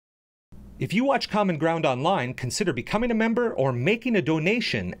If you watch Common Ground online, consider becoming a member or making a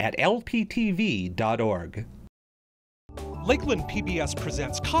donation at lptv.org. Lakeland PBS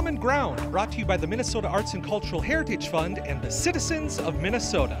presents Common Ground, brought to you by the Minnesota Arts and Cultural Heritage Fund and the citizens of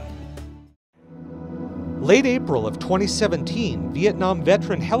Minnesota. Late April of 2017, Vietnam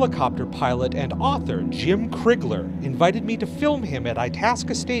veteran helicopter pilot and author Jim Crigler invited me to film him at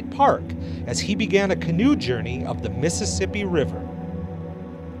Itasca State Park as he began a canoe journey up the Mississippi River.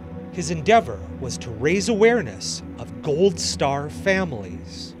 His endeavor was to raise awareness of Gold Star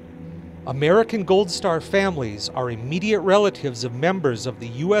families. American Gold Star families are immediate relatives of members of the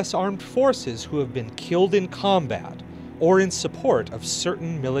U.S. Armed Forces who have been killed in combat or in support of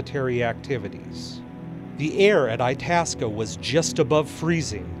certain military activities. The air at Itasca was just above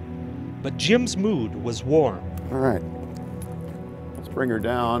freezing, but Jim's mood was warm. All right, let's bring her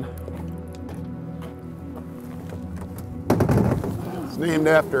down. It's named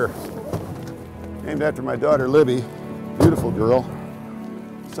after my daughter Libby, beautiful girl,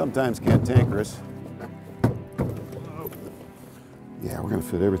 sometimes cantankerous. Yeah, we're gonna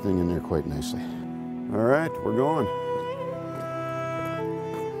fit everything in there quite nicely. All right, we're going.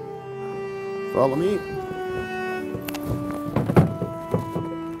 Follow me.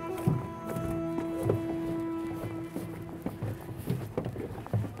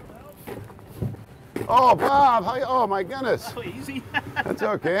 Oh, Bob, oh my goodness. Oh, easy. That's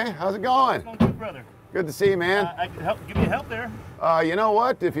okay. How's it going? It's going good, brother. Good to see you, man. I can give you help there. You know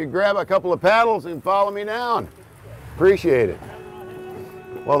what? If you grab a couple of paddles and follow me down. Appreciate it.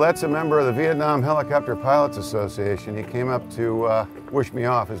 Well, that's a member of the Vietnam Helicopter Pilots Association. He came up to wish me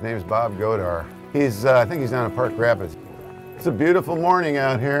off. His name is Bob Godar. I think he's down in Park Rapids. It's a beautiful morning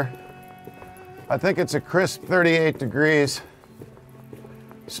out here. I think it's a crisp 38 degrees.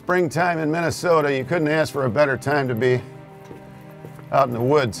 Springtime in Minnesota, you couldn't ask for a better time to be out in the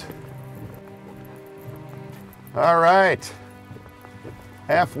woods. All right,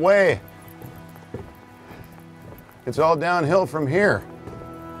 halfway. It's all downhill from here.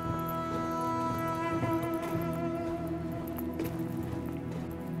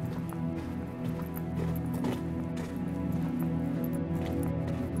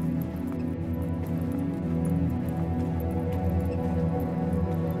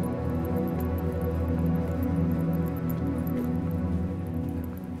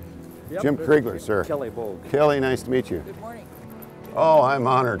 Yep. Jim Crigler, sir. Kelly Bogue. Kelly, nice to meet you. Good morning. Oh, I'm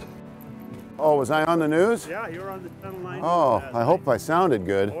honored. Oh, was I on the news? Yeah, you were on the Channel 9. Oh, I hope I sounded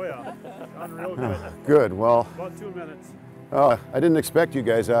good. Oh, yeah. Sounded real good. Good, well. About 2 minutes. I didn't expect you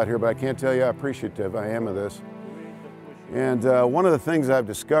guys out here, but I can't tell you how appreciative I am of this. And one of the things I've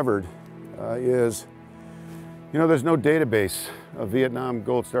discovered is, you know, there's no database of Vietnam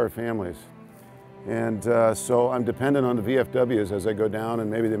Gold Star families. And so I'm dependent on the VFWs as I go down, and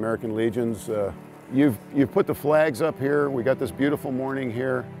maybe the American Legions. You've put the flags up here. We got this beautiful morning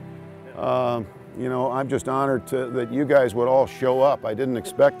here. You know, I'm just honored that you guys would all show up. I didn't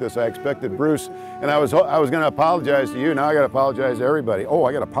expect this. I expected Bruce, and I was going to apologize to you. Now I got to apologize to everybody. Oh,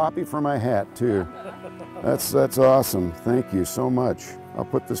 I got a poppy for my hat too. That's awesome. Thank you so much. I'll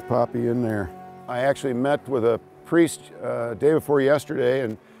put this poppy in there. I actually met with a priest day before yesterday,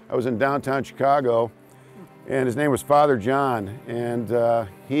 and I was in downtown Chicago, and his name was Father John, and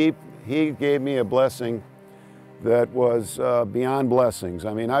he gave me a blessing that was beyond blessings.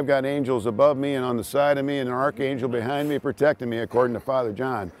 I mean, I've got angels above me and on the side of me and an archangel behind me protecting me, according to Father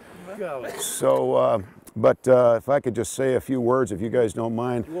John. So, but if I could just say a few words, if you guys don't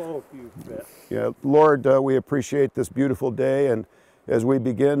mind. Whoa, you bet. Yeah, Lord, we appreciate this beautiful day, and as we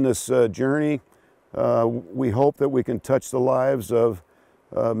begin this journey, we hope that we can touch the lives of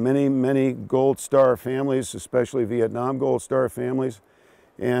many Gold Star families, especially Vietnam Gold Star families.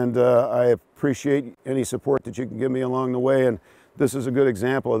 And I appreciate any support that you can give me along the way. And this is a good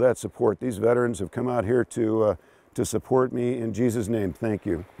example of that support. These veterans have come out here to support me. In Jesus' name, thank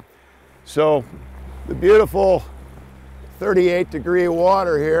you. So the beautiful 38-degree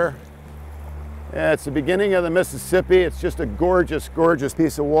water here. It's the beginning of the Mississippi. It's just a gorgeous, gorgeous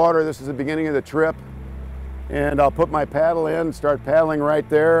piece of water. This is the beginning of the trip. And I'll put my paddle in, start paddling right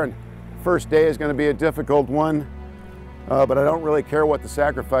there. And first day is going to be a difficult one, but I don't really care what the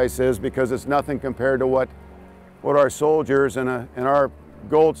sacrifice is, because it's nothing compared to what our soldiers and our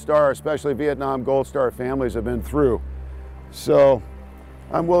Gold Star, especially Vietnam Gold Star families, have been through. So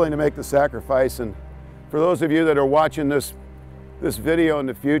I'm willing to make the sacrifice. And for those of you that are watching this video in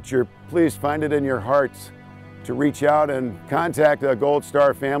the future, please find it in your hearts to reach out and contact a Gold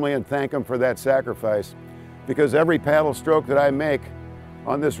Star family and thank them for that sacrifice. Because every paddle stroke that I make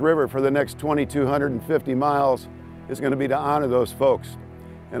on this river for the next 2,250 miles is going to be to honor those folks.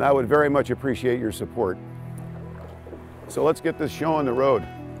 and I would very much appreciate your support. So let's get this show on the road.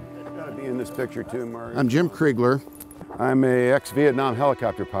 It's got to be in this picture too, Mark. I'm Jim Crigler. I'm a ex-Vietnam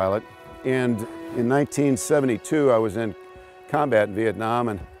helicopter pilot, and in 1972 I was in combat in Vietnam,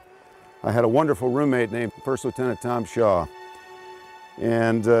 and I had a wonderful roommate named First Lieutenant Tom Shaw.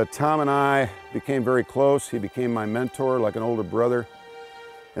 And Tom and I became very close. He became my mentor, like an older brother.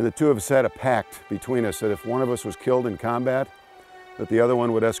 And the two of us had a pact between us that if one of us was killed in combat, that the other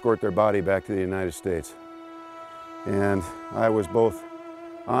one would escort their body back to the United States. And I was both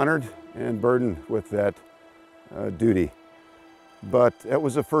honored and burdened with that duty. But that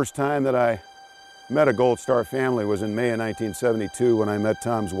was the first time that I met a Gold Star family. It was in May of 1972 when I met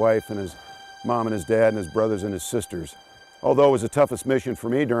Tom's wife and his mom and his dad and his brothers and his sisters. Although it was the toughest mission for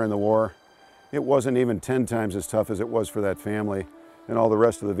me during the war, it wasn't even 10 times as tough as it was for that family and all the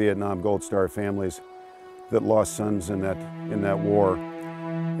rest of the Vietnam Gold Star families that lost sons in that war.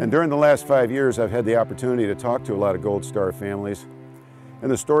 And during the last 5 years, I've had the opportunity to talk to a lot of Gold Star families.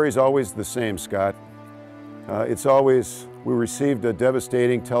 And the story's always the same, Scott. It's always, we received a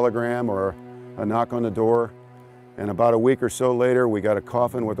devastating telegram or a knock on the door, and about a week or so later, we got a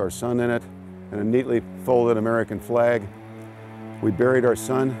coffin with our son in it and a neatly folded American flag. We buried our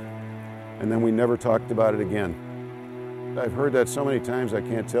son, and then we never talked about it again. I've heard that so many times I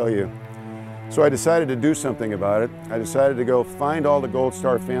can't tell you. So I decided to do something about it. I decided to go find all the Gold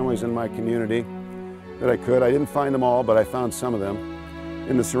Star families in my community that I could. I didn't find them all, but I found some of them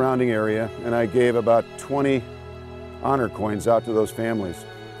in the surrounding area, and I gave about 20 honor coins out to those families.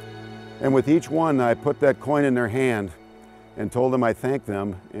 And with each one, I put that coin in their hand and told them I thanked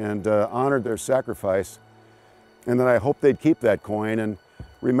them and honored their sacrifice, and that I hoped they'd keep that coin and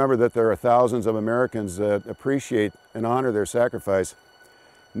remember that there are thousands of Americans that appreciate and honor their sacrifice.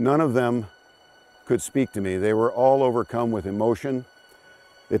 None of them could speak to me. They were all overcome with emotion.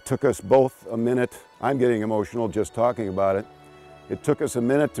 It took us both a minute. I'm getting emotional just talking about it. It took us a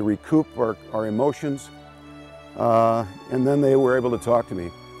minute to recoup our emotions, and then they were able to talk to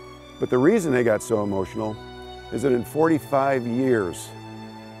me. But the reason they got so emotional is that in 45 years,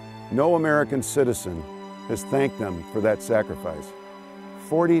 no American citizen has thanked them for that sacrifice.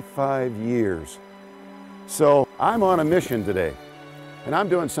 45 years. So I'm on a mission today, and I'm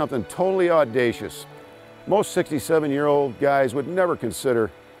doing something totally audacious. Most 67-year-old guys would never consider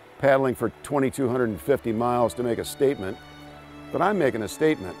paddling for 2,250 miles to make a statement, but I'm making a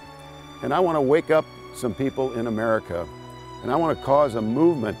statement. And I want to wake up some people in America, and I want to cause a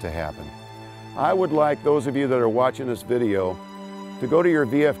movement to happen. I would like those of you that are watching this video to go to your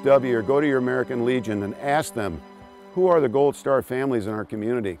VFW or go to your American Legion and ask them, who are the Gold Star families in our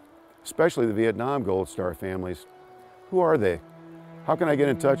community, especially the Vietnam Gold Star families? Who are they? How can I get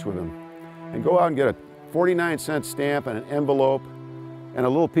in touch with them? And go out and get a 49-cent stamp and an envelope and a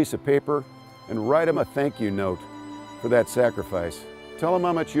little piece of paper and write them a thank you note for that sacrifice. Tell them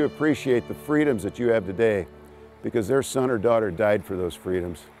how much you appreciate the freedoms that you have today because their son or daughter died for those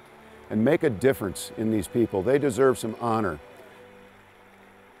freedoms. And make a difference in these people. They deserve some honor.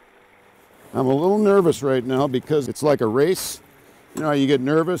 I'm a little nervous right now because it's like a race. You know, you get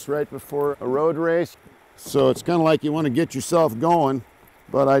nervous right before a road race. So it's kind of like you want to get yourself going,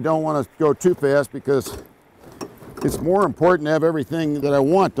 but I don't want to go too fast because it's more important to have everything that I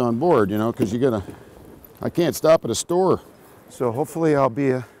want on board, you know, because I can't stop at a store. So hopefully I'll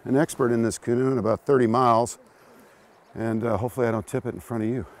be an expert in this canoe in about 30 miles, and hopefully I don't tip it in front of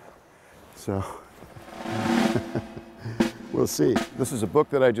you. So we'll see. This is a book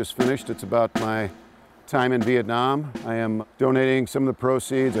that I just finished. It's about my time in Vietnam. I am donating some of the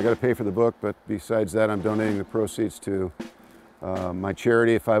proceeds. I got to pay for the book, but besides that, I'm donating the proceeds to my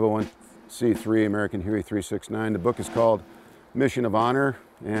charity, 501c3, American Huey 369. The book is called Mission of Honor.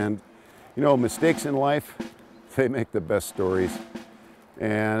 And, you know, mistakes in life, they make the best stories.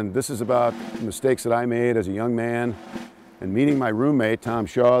 And this is about mistakes that I made as a young man and meeting my roommate, Tom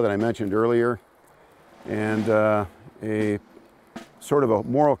Shaw, that I mentioned earlier, and a sort of a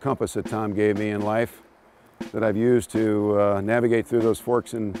moral compass that Tom gave me in life that I've used to navigate through those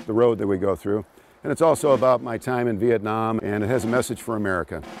forks in the road that we go through. And it's also about my time in Vietnam, and it has a message for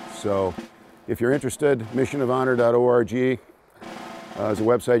America. So if you're interested, missionofhonor.org is a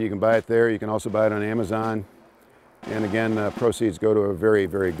website. You can buy it there. You can also buy it on Amazon. And again, proceeds go to a very,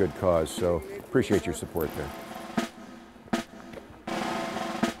 very good cause. So appreciate your support there.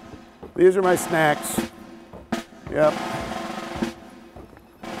 These are my snacks. Yep.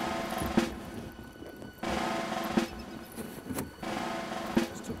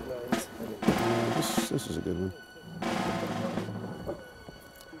 This is a good one.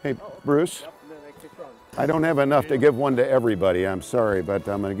 Hey, Bruce. I don't have enough to give one to everybody, I'm sorry, but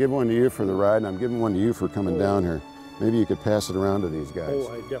I'm going to give one to you for the ride, and I'm giving one to you for coming down here. Maybe you could pass it around to these guys.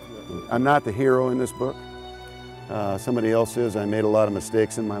 Oh, I definitely. I'm not the hero in this book. Somebody else is. I made a lot of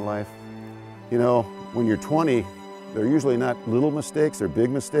mistakes in my life. You know, when you're 20, they're usually not little mistakes, they're big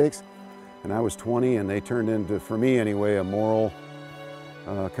mistakes. And I was 20, and they turned into, for me anyway, a moral,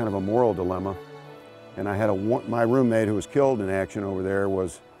 kind of a moral dilemma. And I had my roommate who was killed in action over there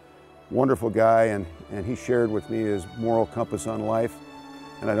was a wonderful guy, and he shared with me his moral compass on life.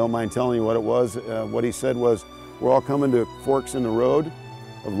 And I don't mind telling you what it was. What he said was, we're all coming to forks in the road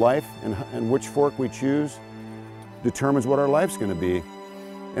of life, and which fork we choose determines what our life's going to be.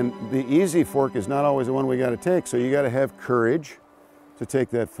 And the easy fork is not always the one we got to take, so you got to have courage to take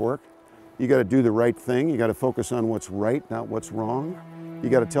that fork. You got to do the right thing. You got to focus on what's right, not what's wrong. You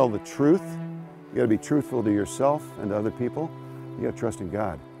got to tell the truth. You got to be truthful to yourself and to other people. You got to trust in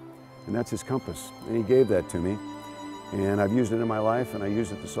God. And that's his compass. And he gave that to me. And I've used it in my life, and I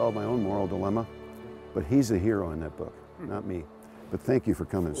use it to solve my own moral dilemma. But he's the hero in that book, not me. But thank you for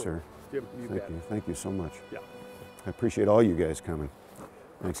coming, sir. Jim, you Thank bet. you. Thank you so much. Yeah. I appreciate all you guys coming.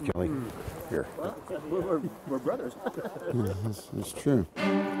 Thanks, Kelly. Here. Well, we're brothers. That's true.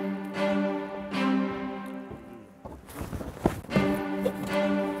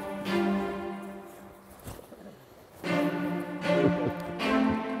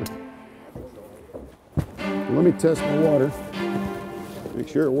 Let me test my water, make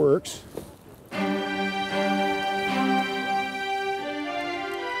sure it works.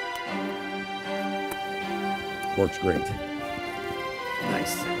 Works great.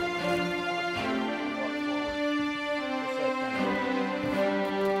 Nice.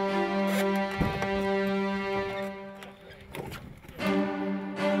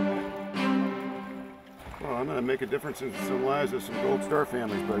 Well, I'm going to make a difference in some lives of some Gold Star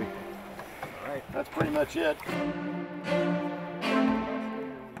families, buddy. All right. That's pretty much it.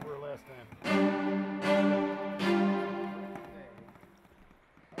 Were last time.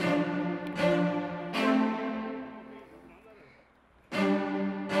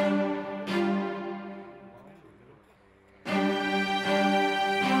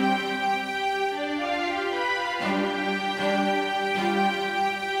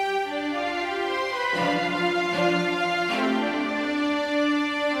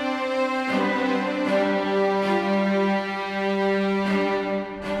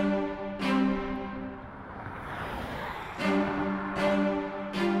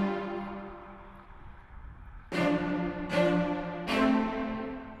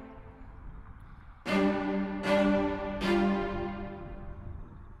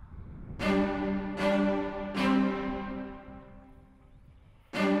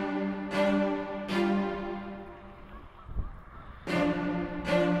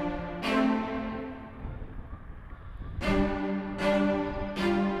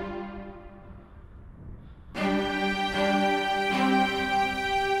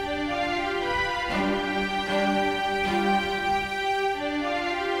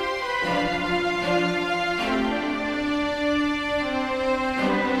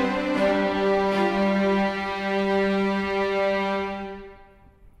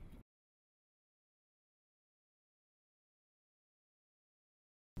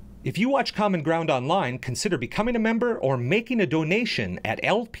 If you watch Common Ground online, consider becoming a member or making a donation at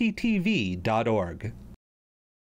lptv.org.